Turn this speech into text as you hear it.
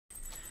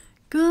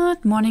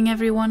Good morning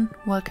everyone,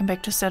 welcome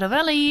back to Stardew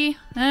Valley,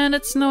 and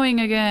it's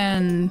snowing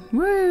again,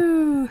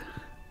 woo!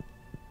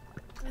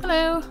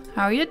 Hello,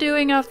 how are you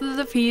doing after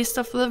the feast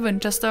of the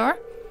winter star?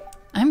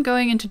 I'm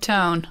going into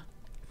town.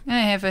 I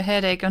have a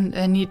headache and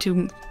I need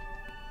to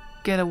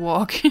get a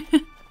walk.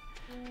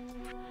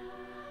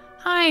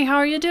 Hi, how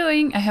are you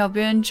doing? I hope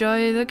you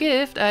enjoy the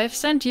gift I've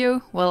sent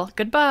you. Well,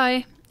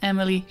 goodbye,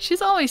 Emily.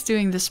 She's always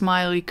doing the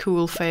smiley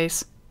cool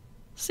face.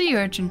 Sea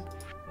urchin.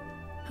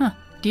 Huh.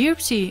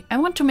 Deepsea, I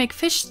want to make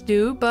fish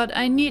stew, but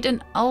I need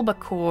an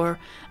albacore.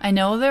 I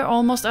know they're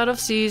almost out of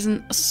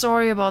season.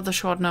 Sorry about the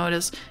short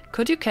notice.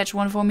 Could you catch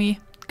one for me?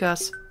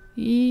 Gus.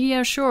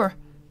 Yeah, sure.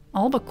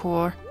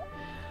 Albacore.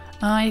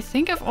 I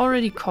think I've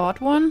already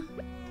caught one.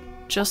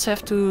 Just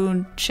have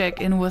to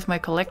check in with my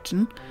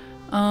collection.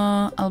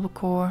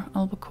 Albacore,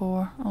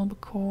 albacore,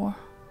 albacore.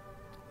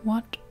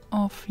 What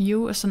of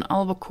you is an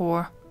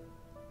albacore?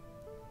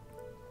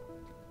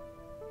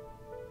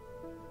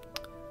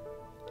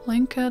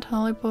 Linket,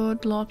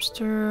 halibut,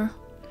 lobster,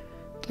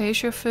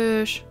 glacier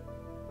fish,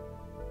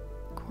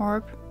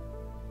 carp.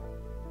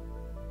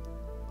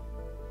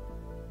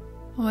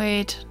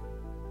 Wait,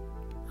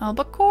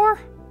 albacore?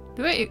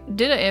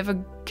 Did I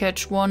ever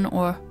catch one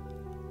or?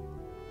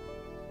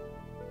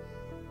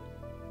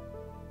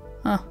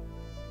 Huh.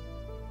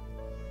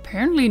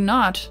 Apparently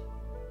not.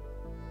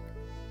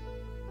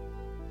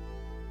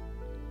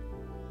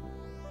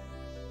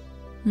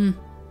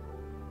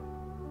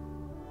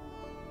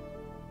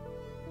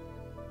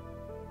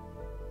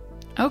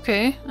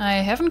 Okay, I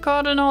haven't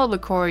caught an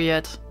albacore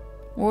yet.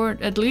 Or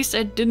at least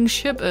I didn't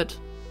ship it.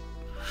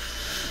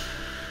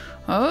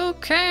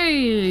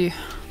 Okay.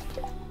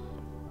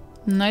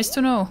 Nice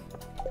to know.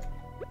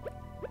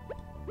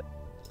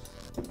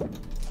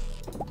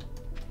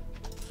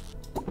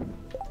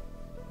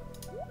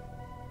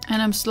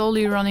 And I'm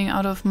slowly running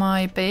out of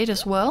my bait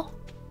as well.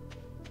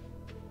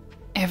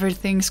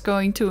 Everything's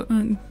going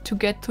to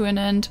get to an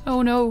end.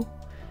 Oh no.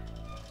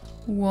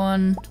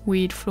 One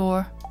wheat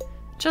floor.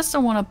 Just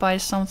don't want to buy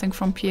something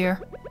from Pierre.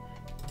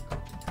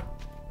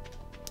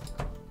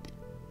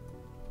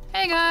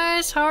 Hey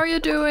guys, how are you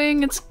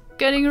doing? It's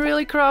getting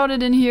really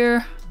crowded in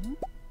here.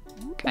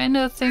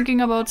 Kinda thinking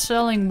about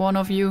selling one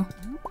of you.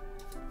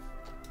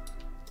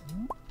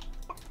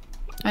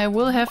 I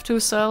will have to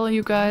sell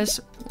you guys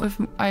if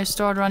I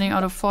start running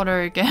out of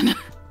fodder again.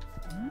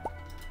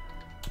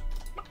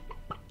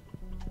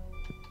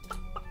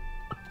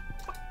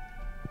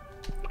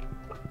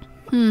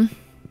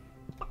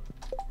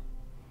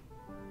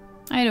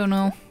 I don't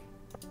know.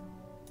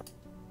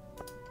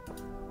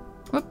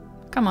 Whoop,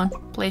 come on,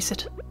 place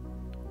it.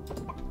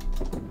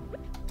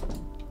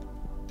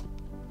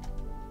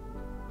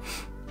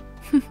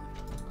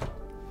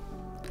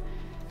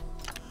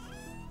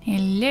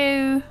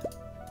 Hello.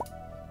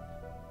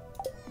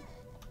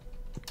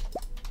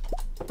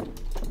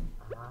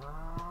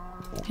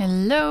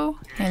 Hello,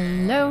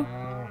 hello.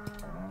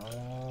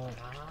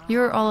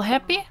 You're all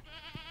happy?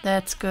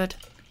 That's good.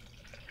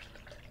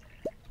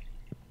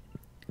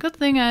 Good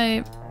thing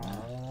I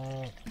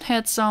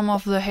had some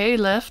of the hay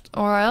left,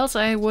 or else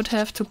I would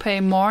have to pay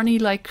Marnie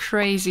like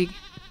crazy.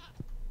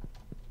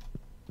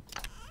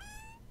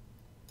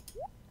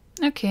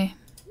 Okay,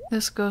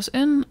 this goes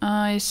in.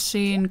 I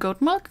seen goat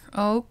milk.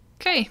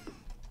 Okay,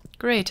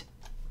 great.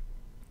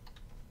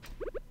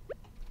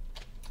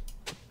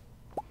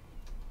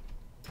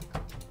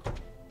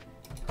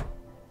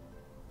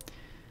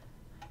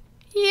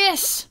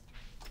 Yes!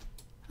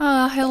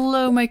 Ah,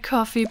 hello my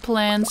coffee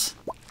plants.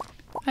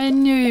 I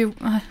knew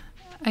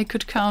I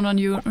could count on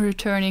you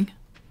returning.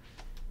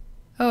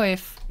 Oh,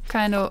 I've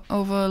kind of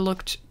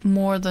overlooked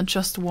more than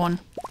just one.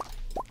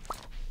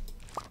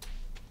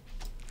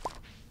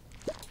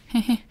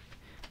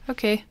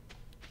 Okay.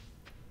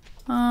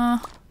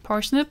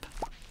 Parsnip.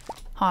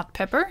 Hot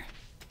pepper.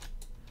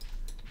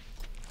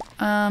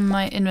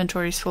 My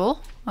inventory's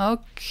full.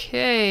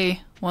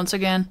 Okay. Once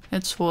again,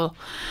 it's full.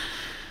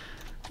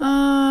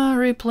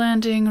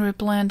 Replanting.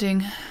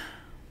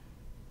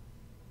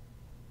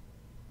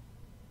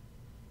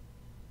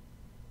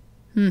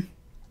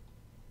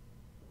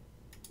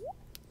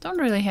 Don't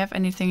really have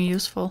anything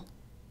useful.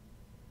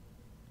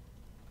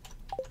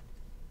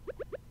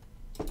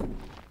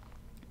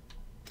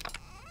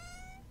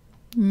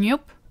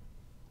 Nope.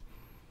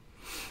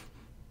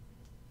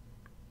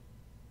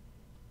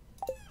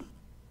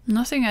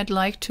 Nothing I'd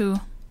like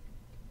to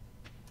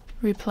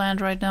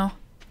replant right now.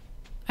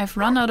 I've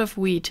run out of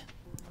wheat.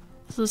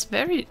 This is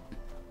very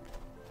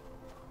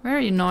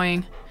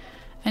annoying.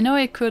 I know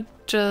I could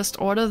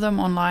just order them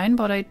online,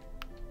 but I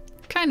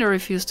kinda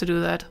refuse to do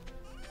that.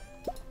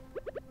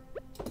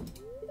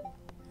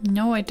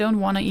 No, I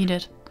don't want to eat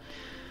it.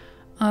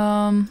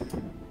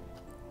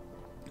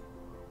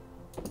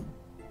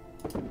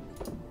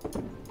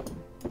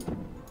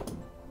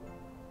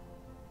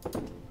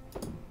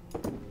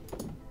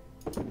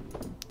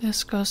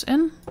 This goes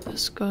in,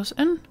 this goes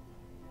in.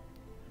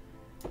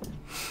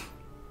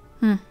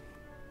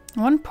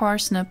 One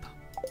parsnip.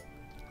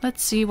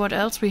 Let's see what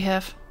else we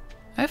have.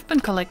 I've been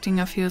collecting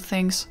a few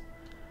things.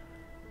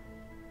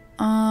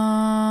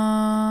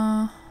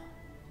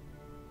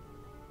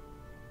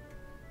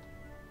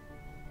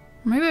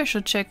 Maybe I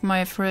should check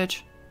my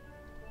fridge.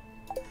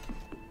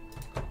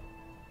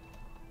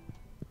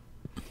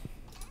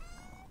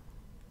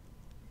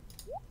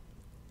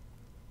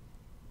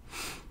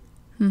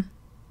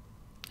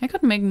 I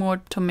could make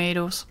more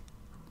tomatoes.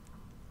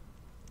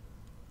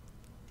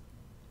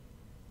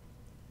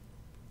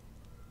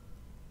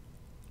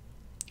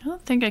 I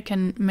don't think I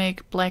can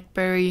make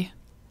blackberry.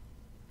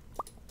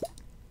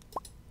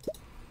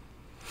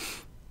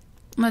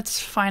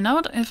 Let's find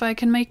out if I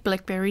can make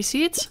blackberry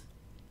seeds.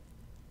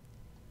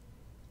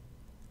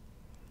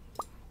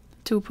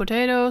 2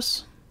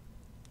 potatoes.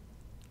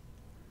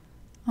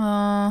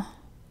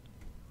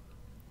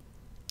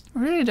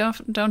 Really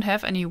don't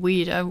have any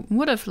wheat. I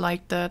would have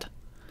liked that.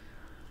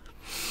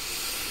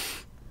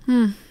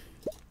 Yeah,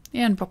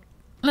 and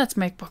let's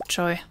make bok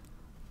choy.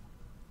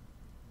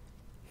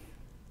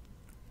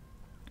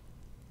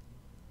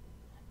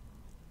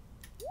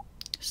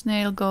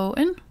 Snail go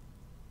in.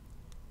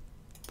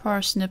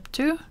 Parsnip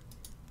too.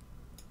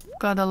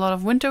 Got a lot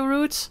of winter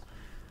roots.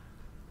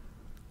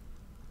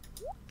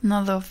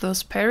 Another of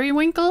those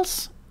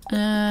periwinkles.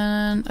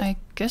 And I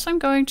guess I'm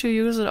going to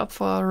use it up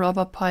for a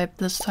rubber pipe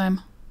this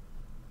time.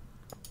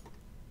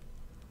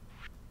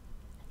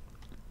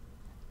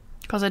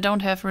 Because I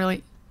don't have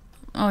really...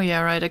 Oh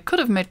yeah, right, I could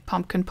have made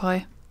pumpkin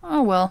pie.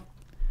 Oh well.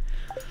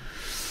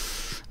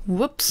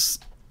 Whoops.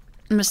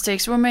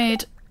 Mistakes were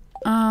made.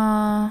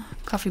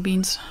 Coffee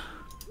beans.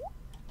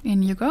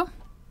 In you go.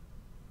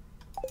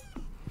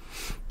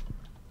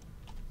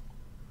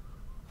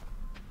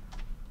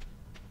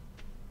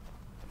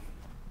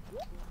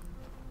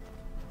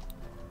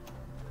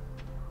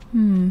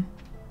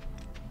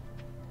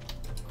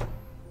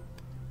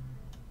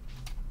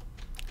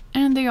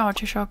 And the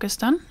artichoke is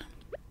done.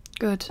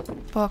 Good.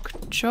 Bok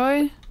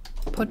choy,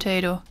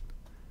 potato.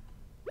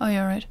 Oh,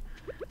 you're right.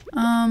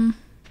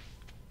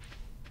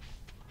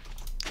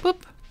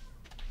 Whoop.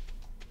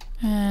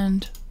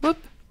 And whoop.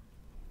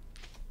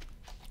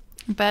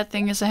 Bad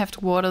thing is I have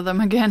to water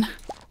them again.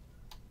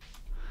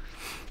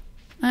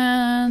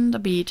 And a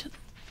beet.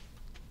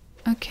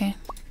 Okay.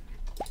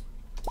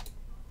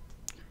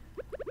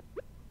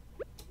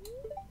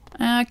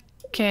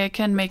 Okay, I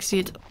can make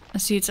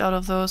seeds out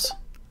of those.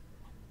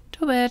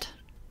 Too bad.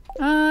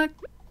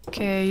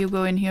 Okay, you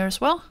go in here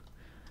as well.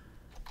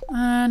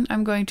 And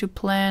I'm going to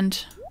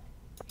plant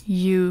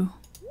you.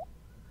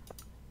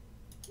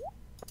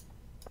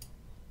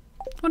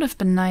 Would have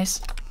been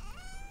nice.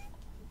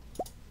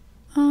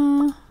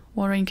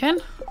 Watering can.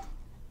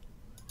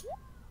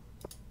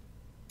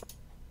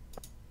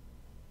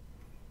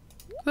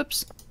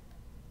 Whoops.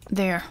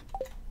 There.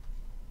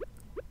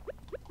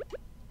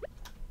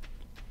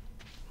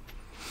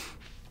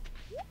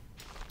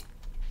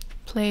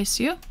 Place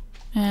you.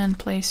 And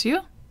place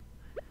you.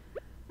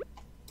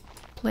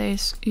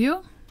 Place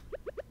you.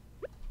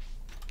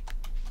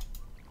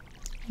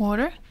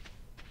 Water.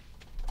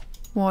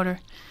 Water.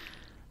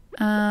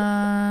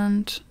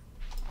 And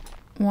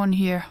one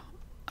here.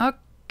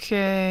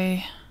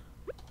 Okay.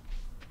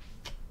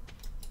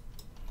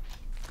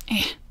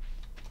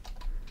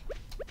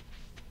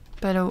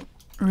 Better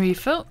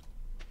refill.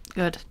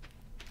 Good.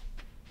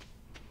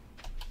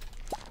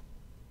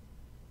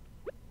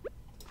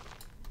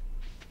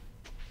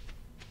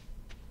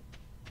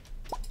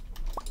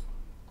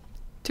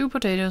 Two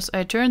potatoes.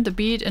 I turned the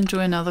beet into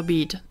another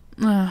beet.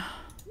 And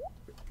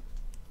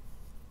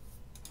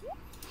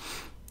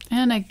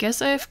I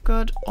guess I've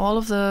got all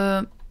of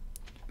the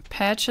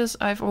patches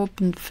I've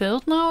opened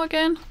filled now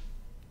again.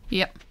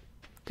 Yep.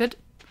 Good.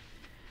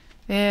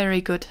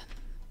 Very good.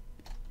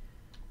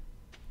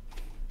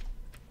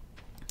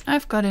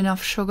 I've got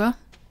enough sugar.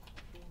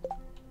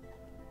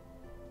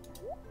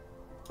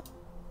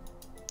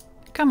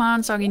 Come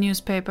on, soggy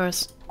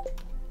newspapers.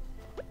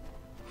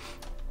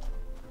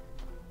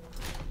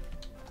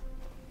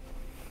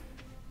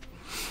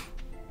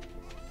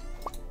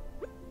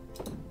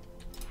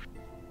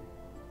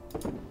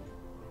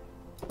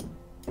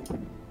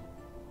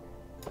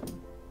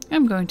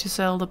 I'm going to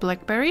sell the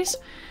blackberries.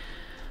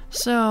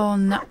 So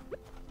now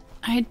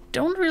I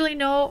don't really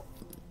know.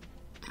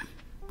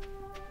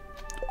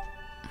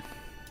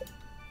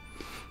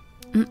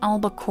 An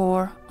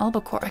albacore.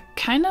 Albacore. I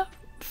kind of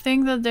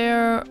think that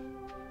they're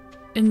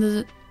in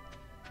the...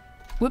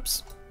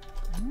 Whoops.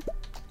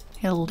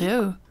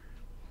 Hello.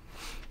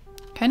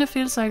 Kind of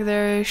feels like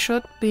there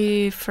should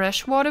be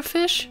freshwater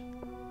fish.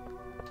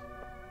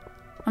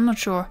 I'm not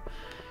sure.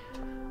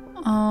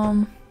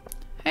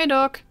 Hey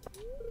Doc.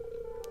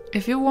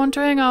 If you want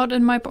to hang out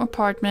in my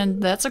apartment,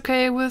 that's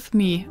okay with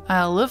me.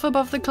 I'll live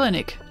above the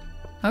clinic.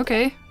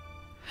 Okay.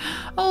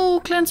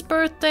 Oh, Clint's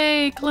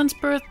birthday! Clint's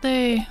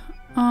birthday!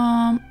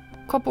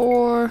 Copper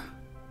ore.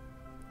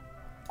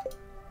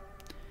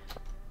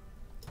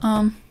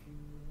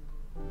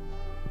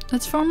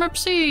 It's from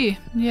Upsea.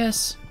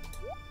 Yes.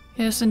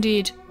 Yes,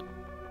 indeed.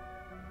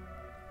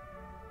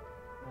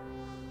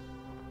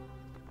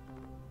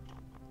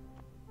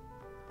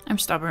 I'm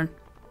stubborn.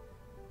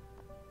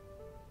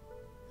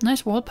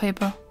 Nice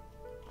wallpaper.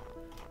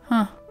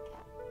 Huh.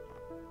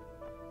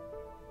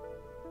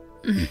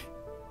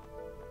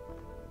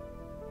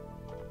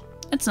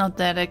 It's not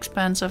that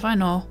expensive, I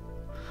know.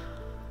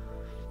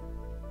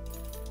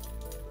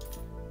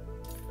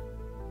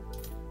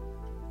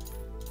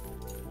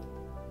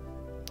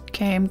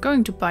 Okay, I'm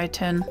going to buy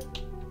 10.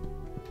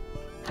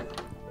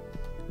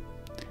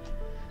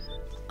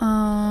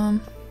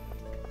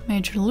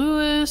 Major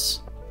Lewis.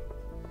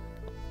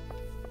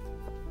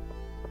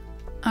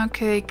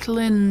 Okay,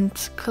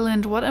 Clint.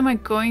 Clint, what am I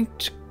going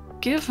to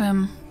give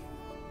him?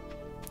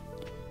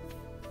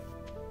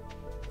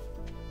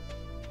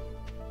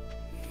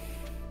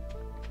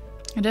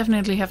 I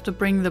definitely have to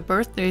bring the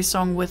birthday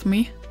song with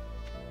me.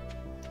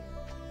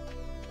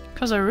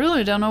 Because I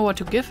really don't know what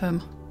to give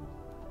him.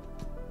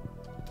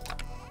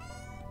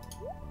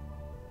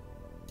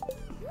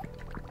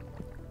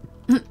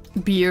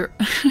 Beer.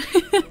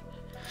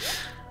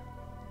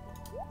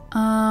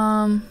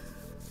 I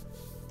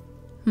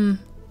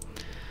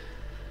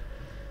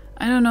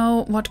don't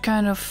know what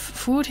kind of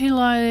food he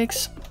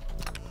likes.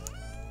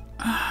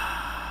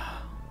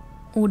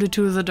 Ode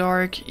to the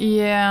Dark.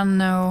 Yeah,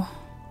 no.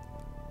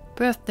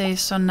 Birthday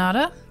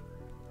Sonata.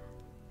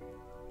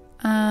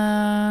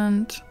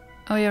 And...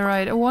 oh, you're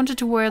right. I wanted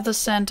to wear the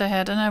Santa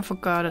hat and I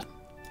forgot it.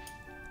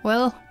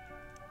 Well...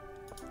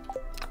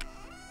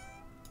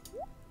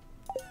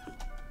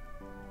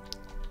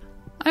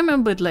 I'm a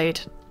bit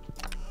late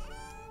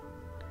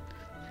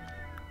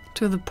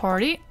to the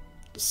party,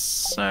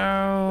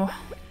 so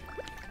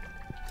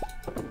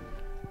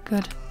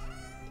good.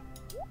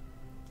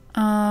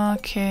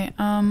 Okay,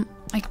 I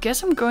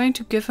guess I'm going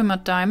to give him a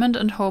diamond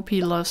and hope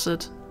he loves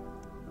it.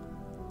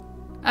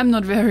 I'm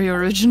not very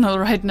original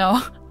right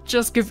now.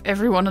 Just give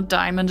everyone a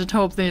diamond and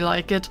hope they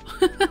like it.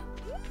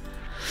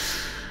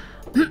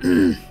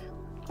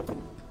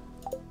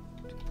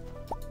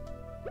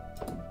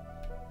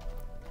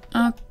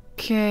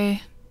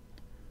 Okay.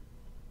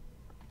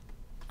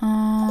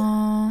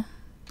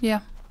 Yeah.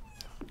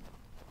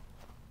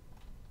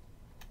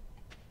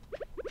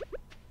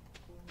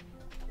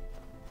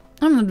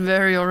 I'm not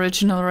very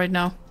original right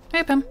now.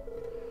 Hey, Pam.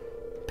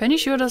 Penny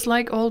sure does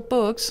like old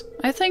books.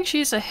 I think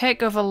she's a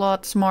heck of a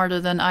lot smarter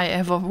than I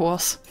ever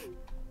was.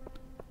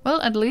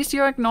 Well, at least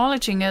you're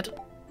acknowledging it.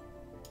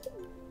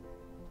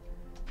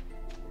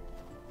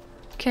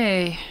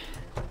 Okay.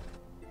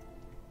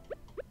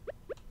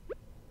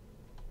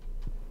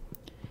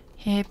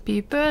 Happy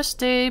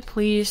birthday,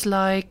 please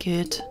like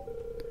it.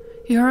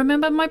 You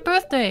remember my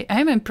birthday?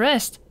 I'm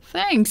impressed.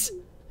 Thanks.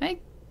 I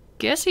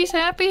guess he's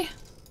happy.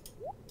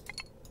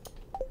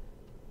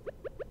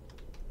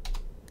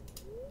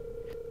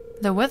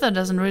 The weather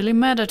doesn't really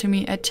matter to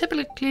me. I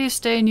typically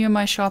stay near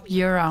my shop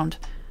year-round.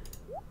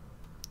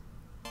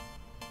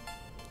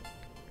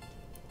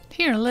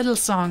 Here, a little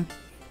song.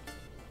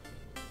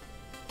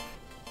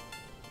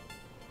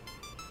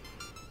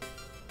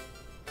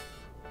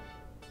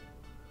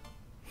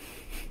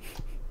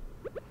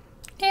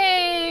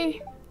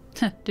 Yay!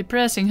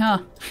 Depressing, huh?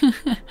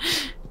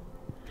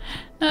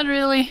 Not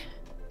really.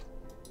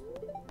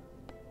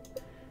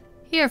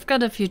 Here, I've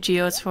got a few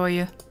geodes for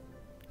you.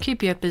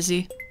 Keep you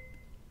busy.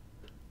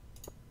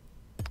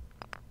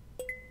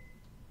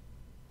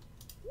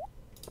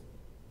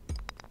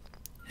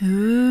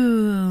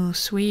 Ooh,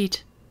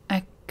 sweet.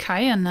 A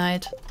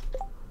kyanite.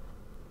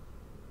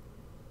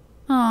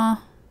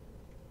 Aw.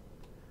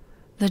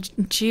 The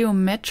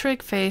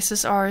geometric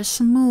faces are as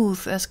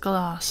smooth as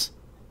glass.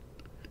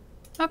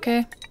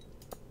 Okay.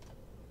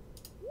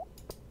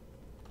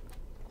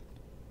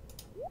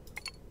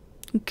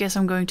 Guess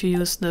I'm going to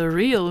use the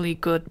really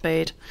good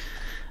bait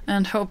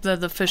and hope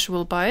that the fish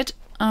will bite.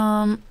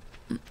 I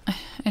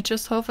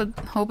just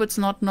hope it's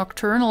not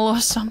nocturnal or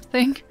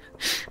something.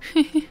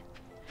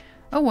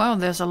 Oh wow,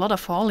 there's a lot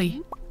of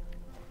holly.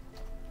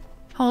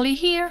 Holly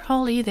here,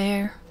 holly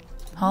there,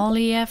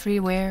 holly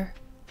everywhere.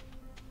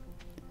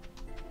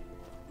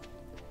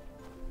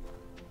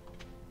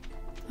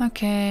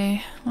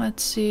 Okay,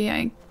 let's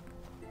see.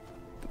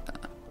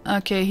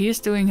 Okay, he's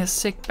doing a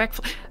sick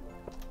backflip.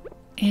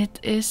 It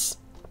is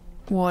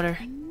water.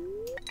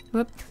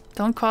 Whoop,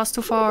 don't cast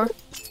too far.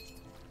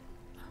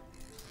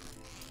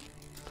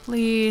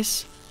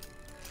 Please.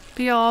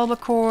 Be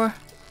albacore.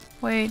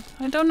 Wait,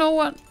 I don't know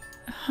what...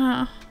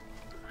 Huh.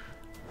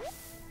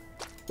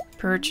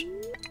 Perch.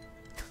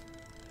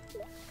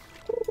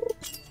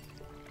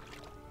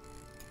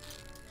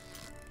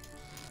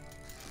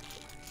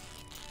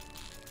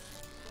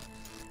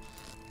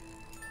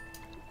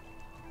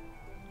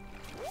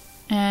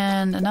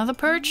 And another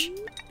perch.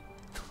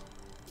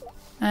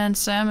 And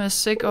Sam is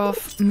sick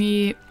of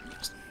me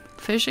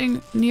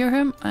fishing near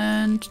him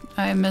and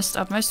I messed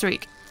up my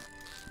streak.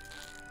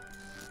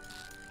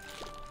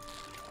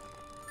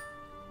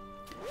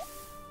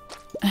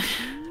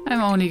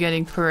 I'm only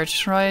getting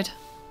perched, right?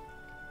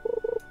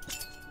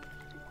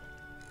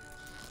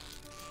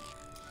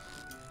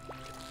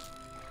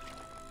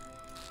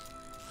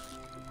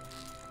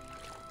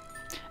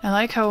 I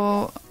like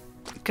how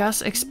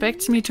Gus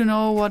expects me to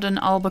know what an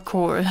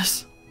albacore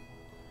is.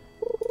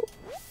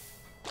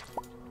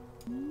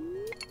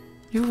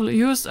 You've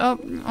used up...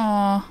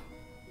 Aw.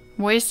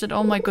 Wasted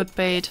all my good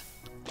bait.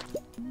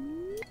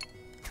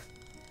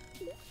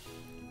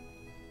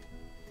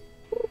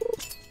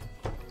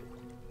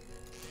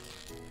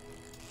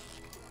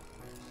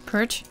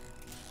 Perch.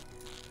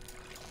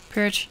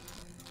 Perch.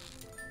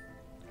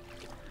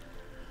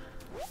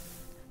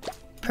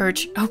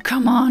 Perch. Oh,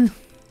 come on.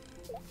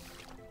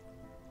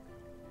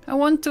 I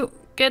want to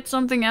get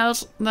something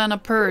else than a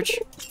perch.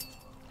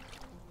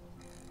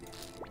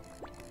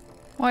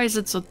 Why is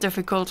it so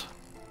difficult?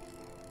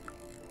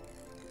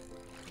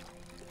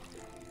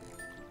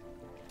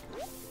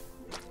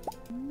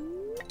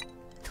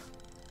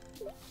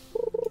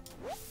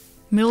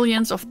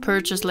 Millions of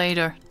perches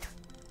later.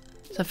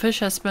 The fish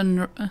has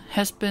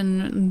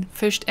been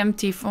fished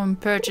empty from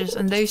perches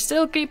and they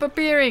still keep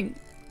appearing.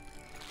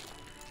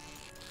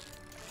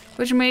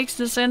 Which makes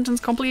the sentence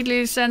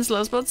completely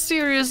senseless, but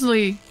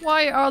seriously,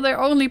 why are there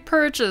only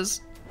perches?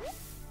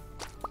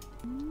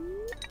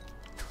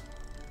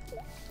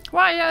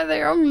 Why are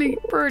there only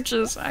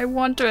perches? I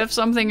want to have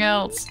something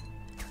else.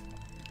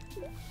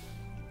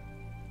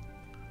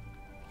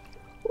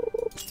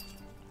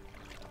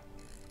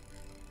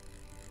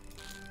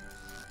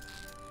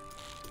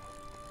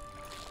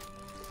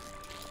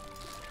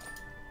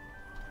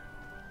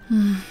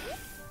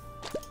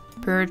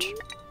 Perch.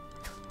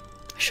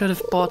 I should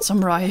have bought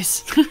some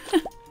rice.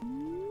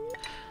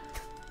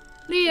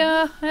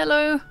 Leah,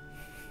 hello.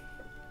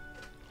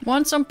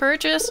 Want some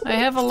perches? I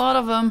have a lot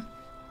of them.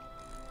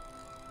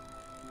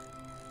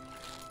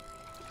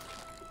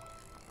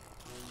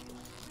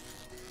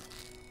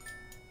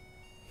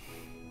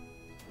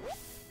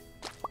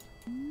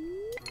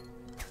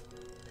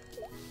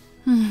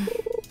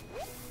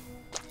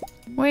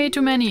 Way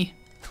too many.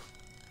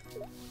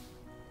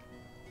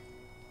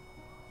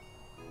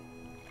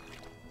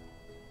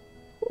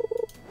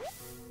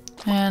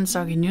 And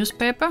soggy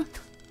newspaper.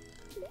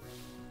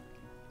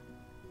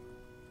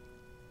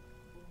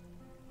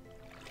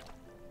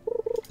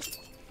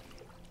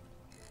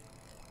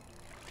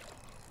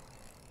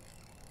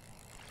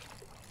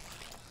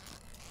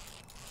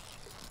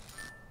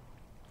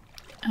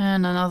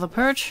 And another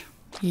perch.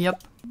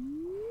 Yep.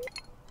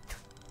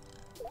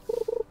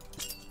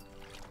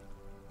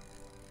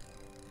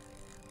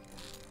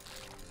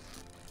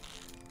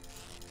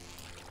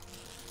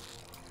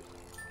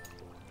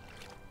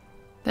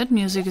 That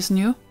music is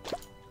new.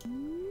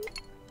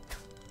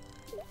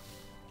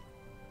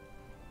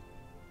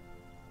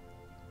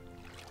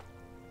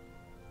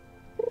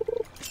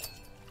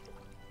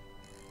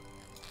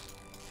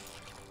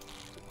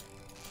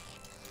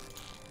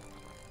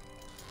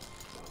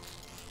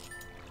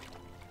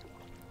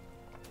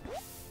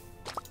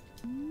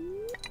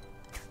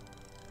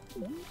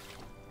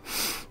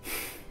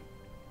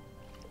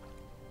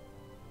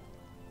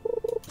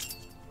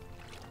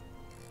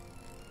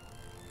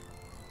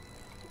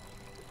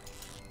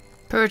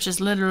 Perch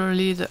is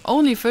literally the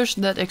only fish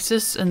that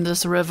exists in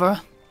this river.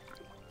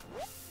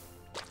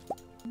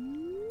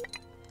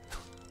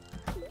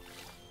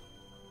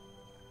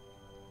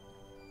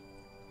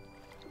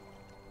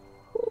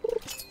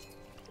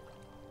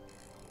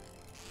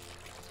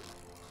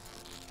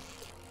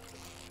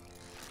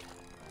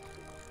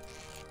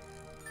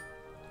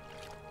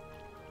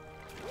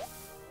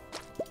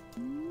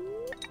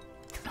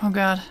 Oh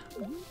god.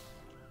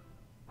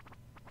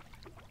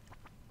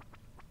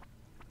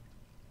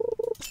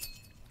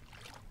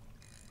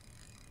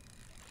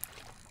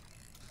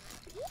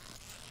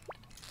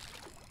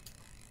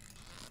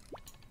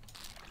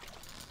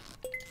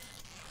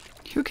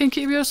 You can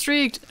keep your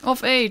streak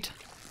of 8.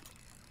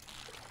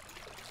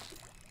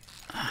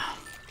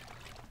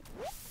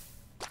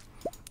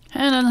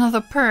 And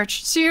another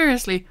perch.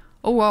 Seriously.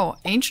 Oh wow.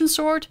 Ancient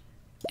sword,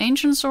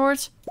 ancient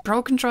swords,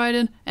 broken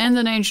trident, and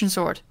an ancient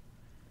sword.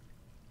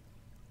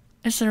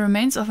 It's the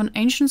remains of an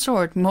ancient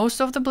sword. Most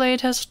of the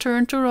blade has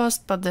turned to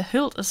rust, but the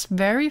hilt is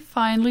very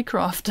finely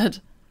crafted.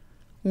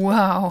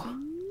 Wow.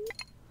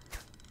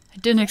 I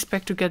didn't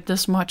expect to get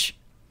this much.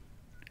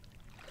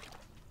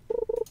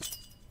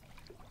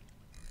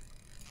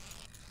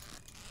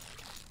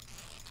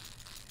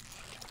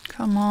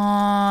 Come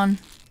on.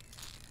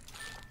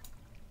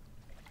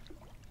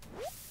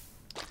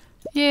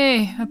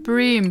 Yay, a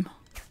bream.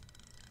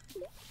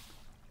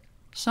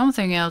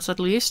 Something else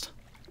at least.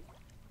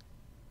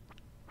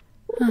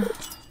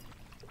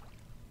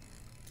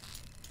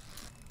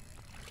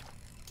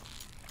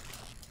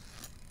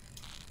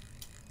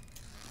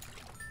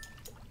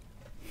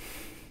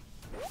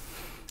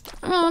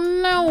 Oh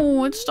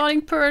no, it's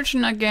starting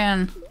perching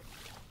again.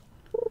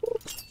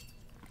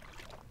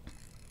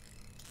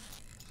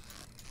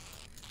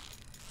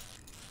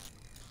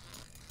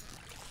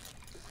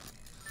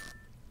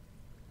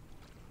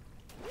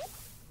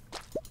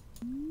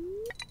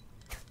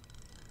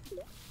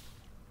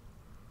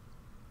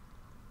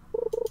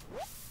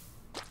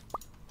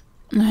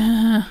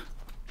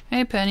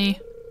 Hey Penny.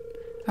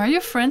 Are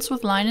you friends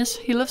with Linus?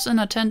 He lives in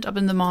a tent up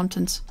in the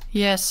mountains.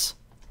 Yes.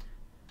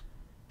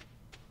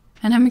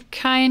 And I'm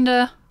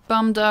kinda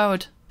bummed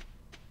out.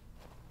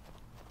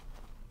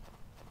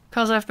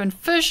 Cause I've been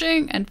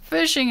fishing and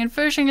fishing and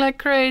fishing like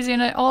crazy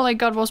and all I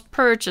got was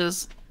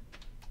perches.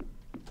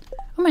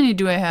 How many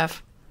do I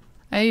have?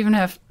 I even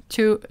have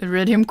 2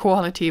 iridium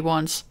quality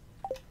ones.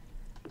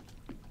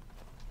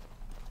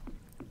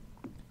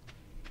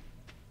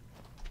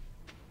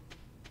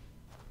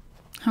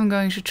 I'm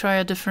going to try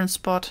a different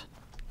spot.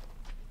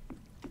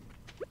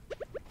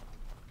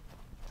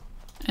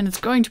 And it's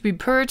going to be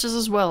perches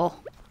as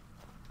well.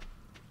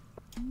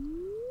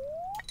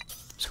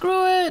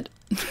 Screw it!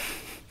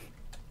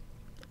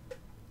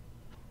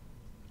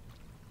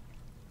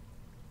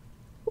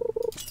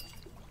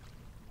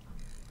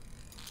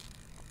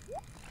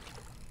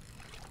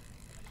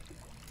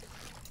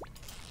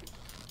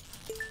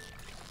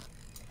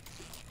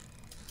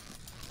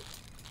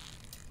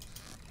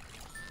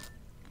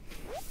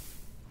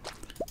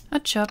 A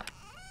chop.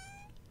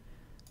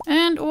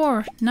 And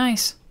ore.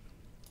 Nice.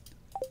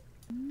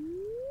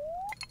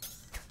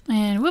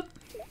 And whoop.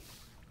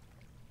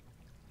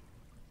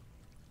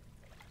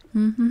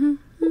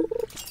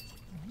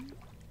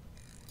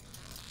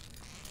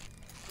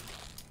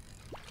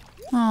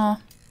 Oh.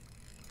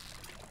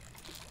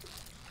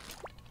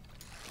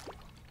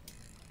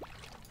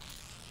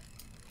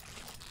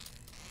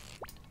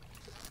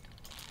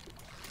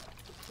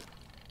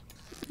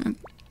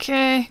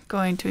 Okay,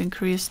 going to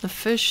increase the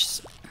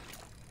fish's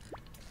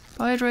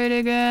bite rate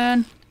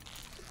again.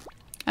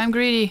 I'm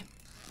greedy.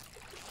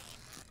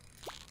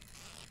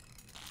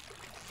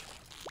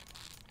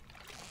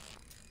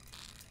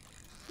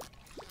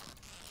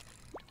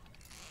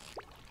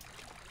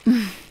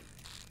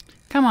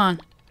 Come on,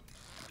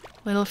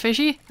 little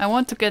fishy. I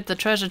want to get the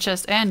treasure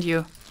chest and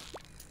you.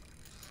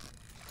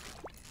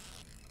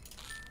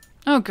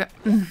 Okay.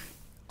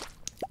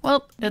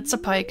 Well, it's a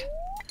pike.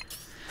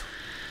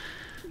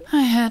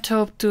 I had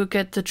hoped to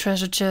get the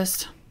treasure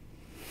chest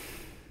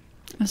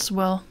as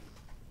well.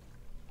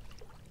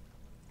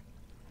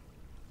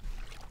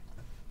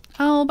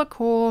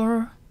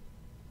 Albacore.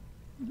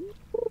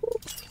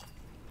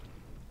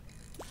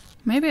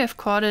 Maybe I've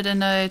caught it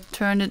and I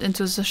turned it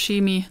into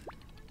sashimi.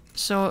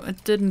 So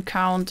it didn't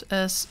count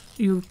as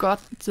you got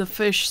the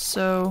fish,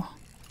 so...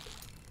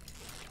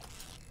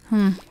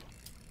 A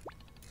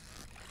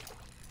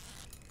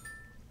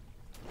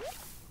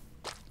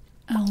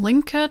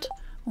linket?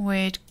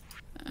 Wait.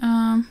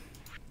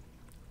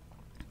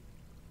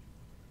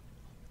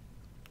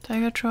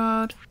 Tiger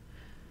trout.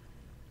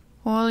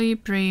 Wally,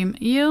 bream,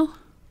 eel.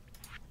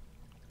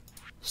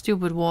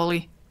 Stupid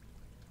Wally.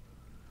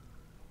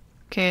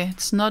 Okay,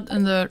 it's not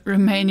in the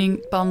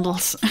remaining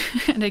bundles.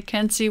 And I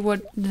can't see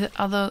what the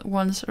other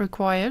ones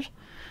required.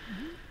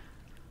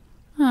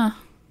 Huh.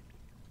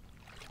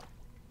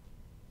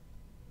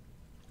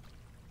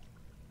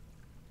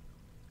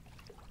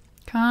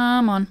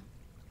 Come on.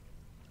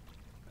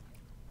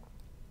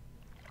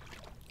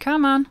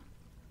 Come on.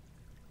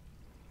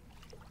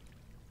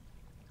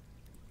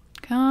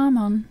 Come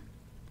on.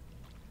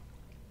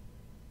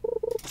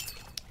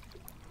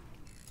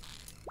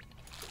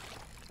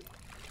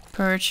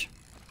 Perch.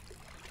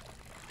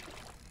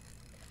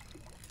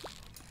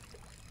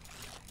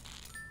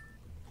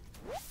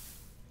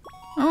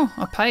 Oh,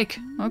 a pike.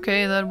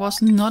 Okay, that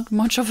was not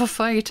much of a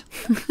fight.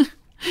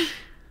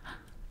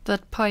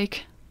 That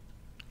pike.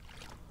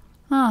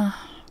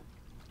 Ah.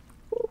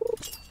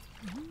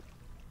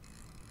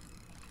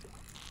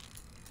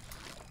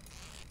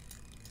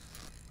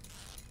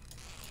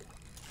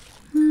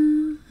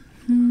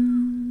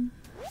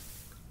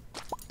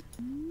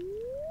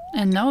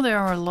 And now there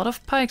are a lot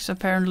of pikes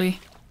apparently,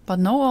 but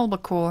no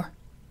albacore.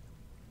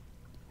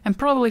 I'm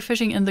probably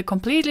fishing in the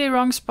completely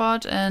wrong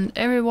spot and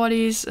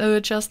everybody's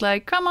just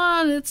like, come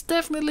on, it's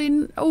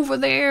definitely over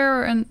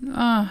there, and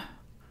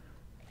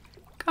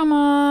come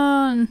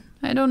on,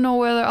 I don't know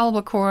where the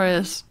albacore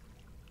is.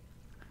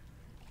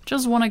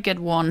 Just want to get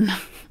one.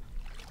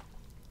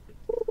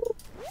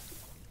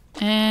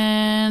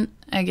 And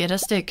I get a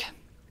stick.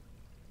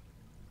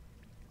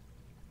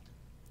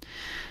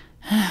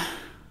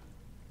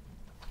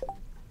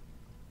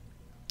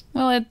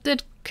 Well, I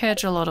did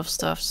catch a lot of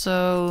stuff,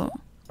 so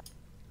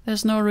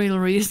there's no real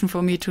reason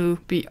for me to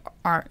be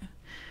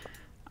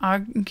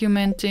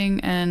argumenting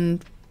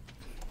and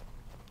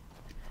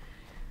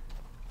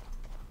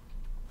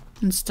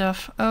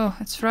stuff. Oh,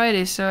 it's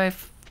Friday, so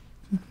I've...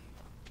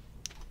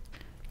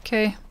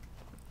 Okay.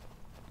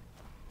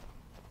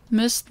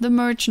 Missed the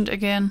merchant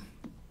again.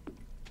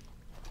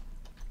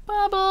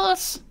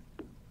 Bubbles!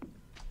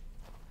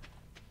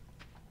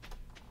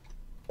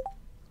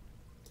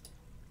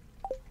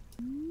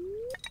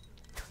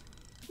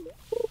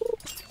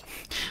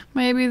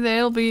 Maybe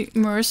they'll be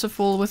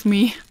merciful with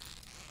me.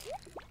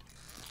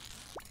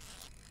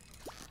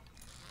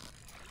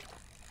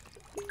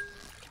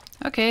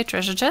 Okay,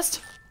 treasure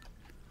chest.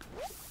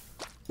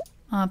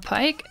 A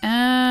pike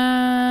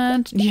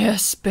and...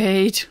 Yes,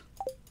 bait.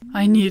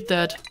 I need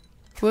that.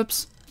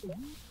 Whoops.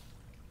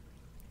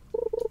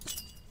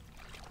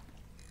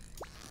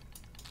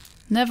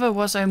 Never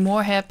was I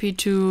more happy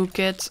to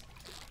get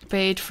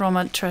bait from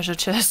a treasure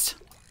chest.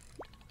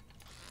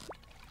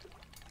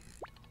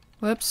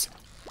 Whoops.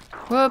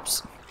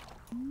 Whoops.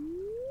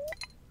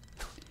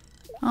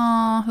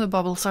 Oh, the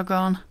bubbles are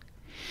gone.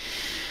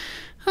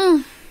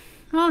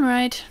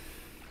 Alright.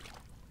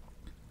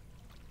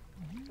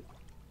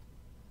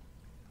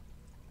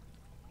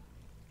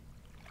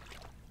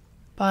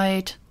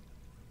 Bite.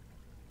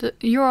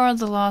 You are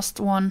the last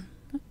one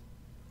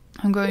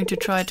I'm going to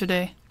try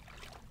today.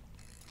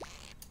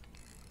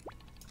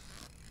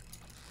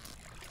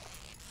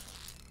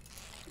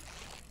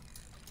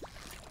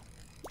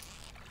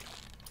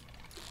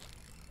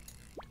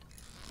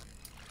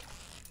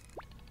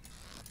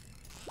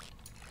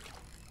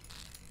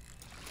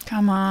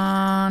 Come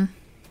on.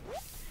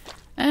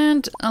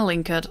 And a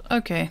linked.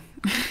 Okay.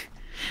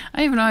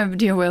 I have no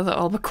idea where the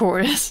albacore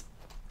is.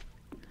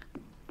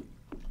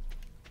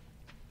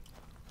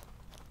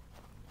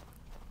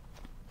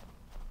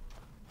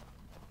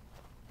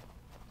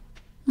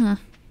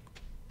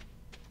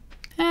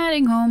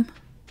 Heading home.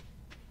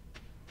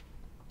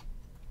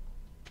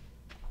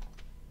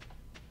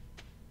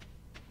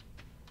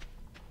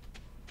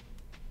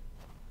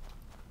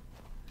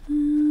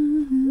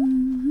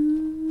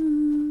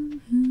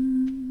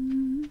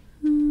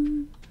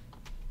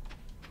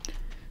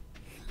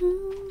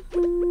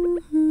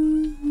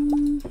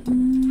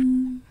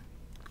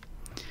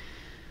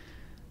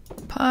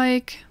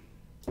 Pike,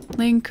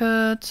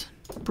 linked,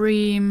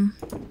 bream,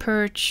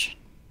 perch,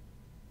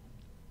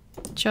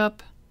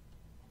 chub,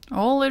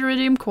 all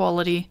iridium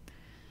quality.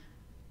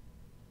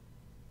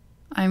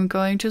 I'm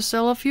going to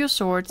sell a few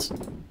swords,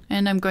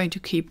 and I'm going to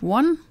keep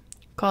one,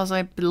 cause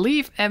I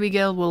believe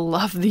Abigail will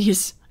love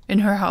these in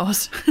her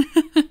house.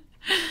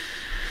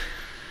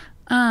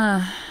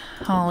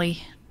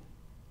 Holly.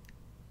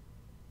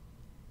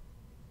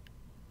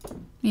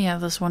 Yeah,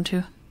 this one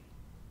too.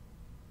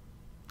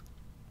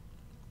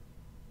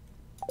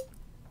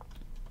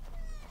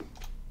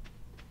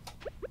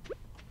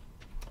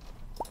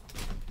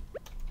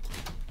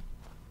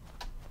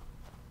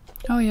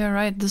 Oh yeah,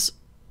 right, this...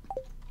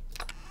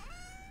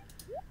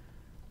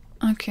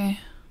 Okay.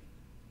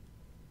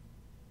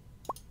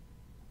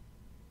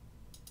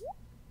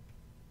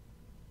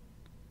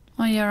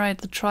 Oh yeah, right,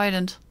 the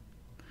trident.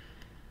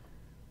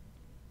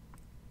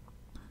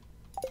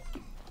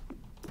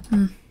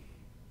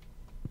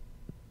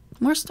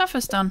 More stuff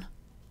is done.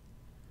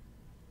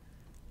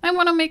 I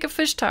want to make a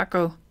fish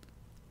taco.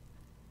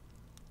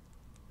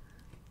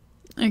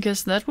 I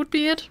guess that would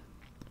be it.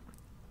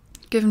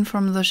 Given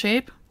from the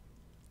shape.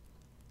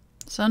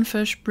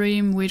 Sunfish,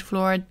 bream, wheat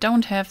flour. I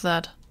don't have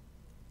that.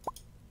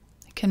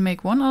 I can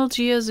make one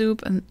algae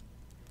soup and...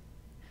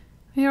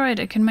 You're right,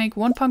 I can make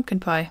one pumpkin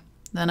pie.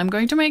 Then I'm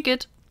going to make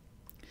it.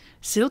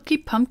 Silky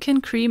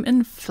pumpkin cream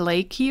in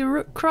flaky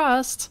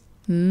crust.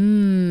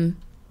 Sounds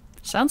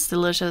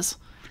delicious.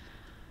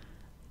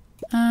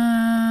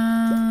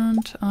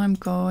 And I'm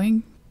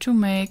going to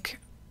make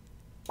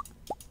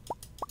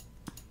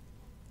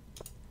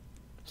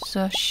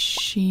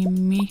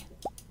sashimi.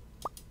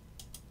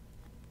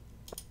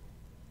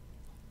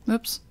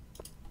 Oops.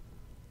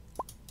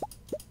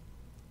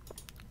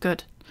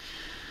 Good.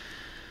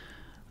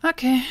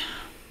 Okay.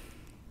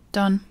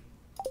 Done.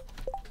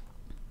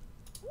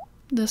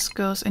 This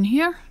goes in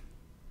here.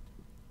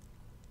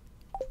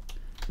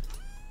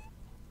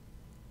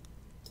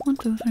 1,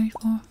 2, 3,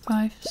 4,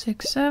 5,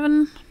 6,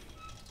 7.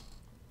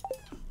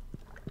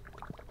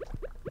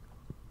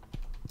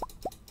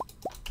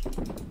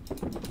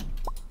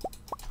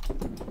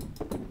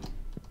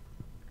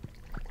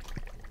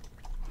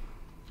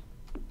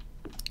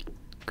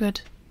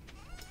 Good.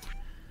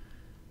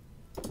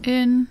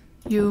 In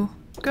you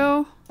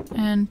go,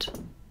 and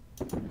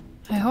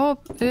I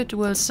hope it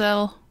will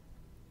sell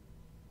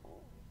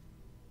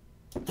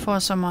for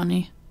some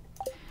money.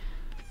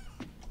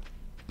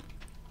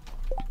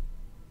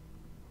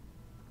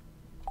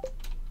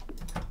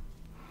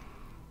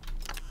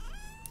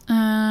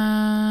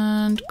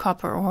 And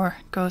copper ore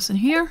goes in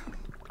here.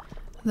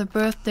 The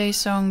birthday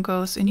song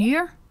goes in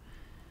here.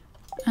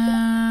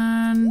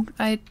 And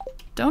I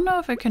don't know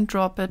if I can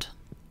drop it.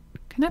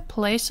 Can I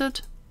place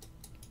it?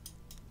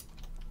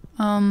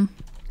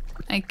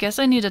 I guess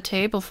I need a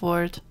table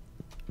for it.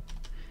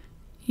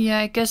 Yeah,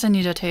 I guess I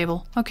need a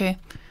table. Okay.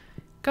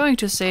 Going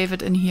to save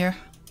it in here.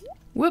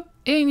 Whoop,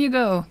 in you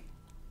go.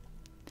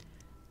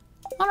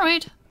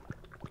 Alright.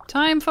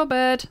 Time for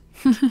bed.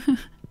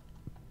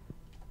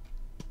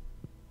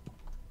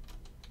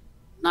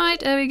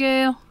 Night,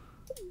 Abigail.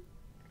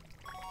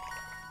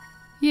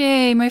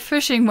 Yay, my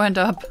fishing went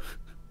up.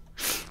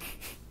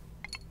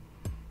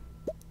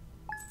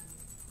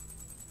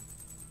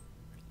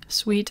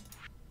 Sweet.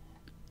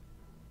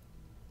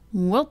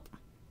 Well.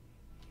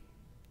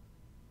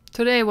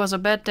 Today was a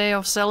bad day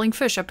of selling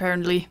fish,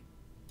 apparently.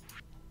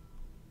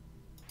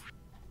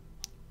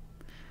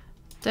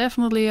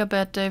 Definitely a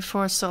bad day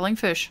for selling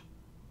fish.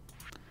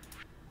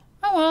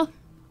 Oh well,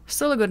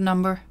 still a good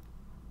number.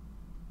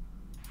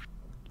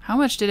 How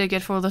much did I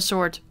get for the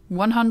sword?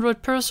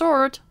 100 per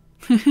sword.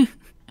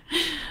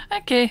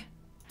 Okay,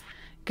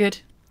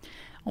 good.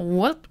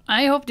 Well,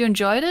 I hope you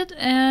enjoyed it,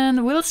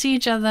 and we'll see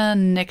each other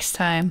next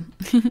time.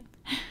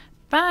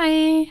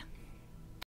 Bye!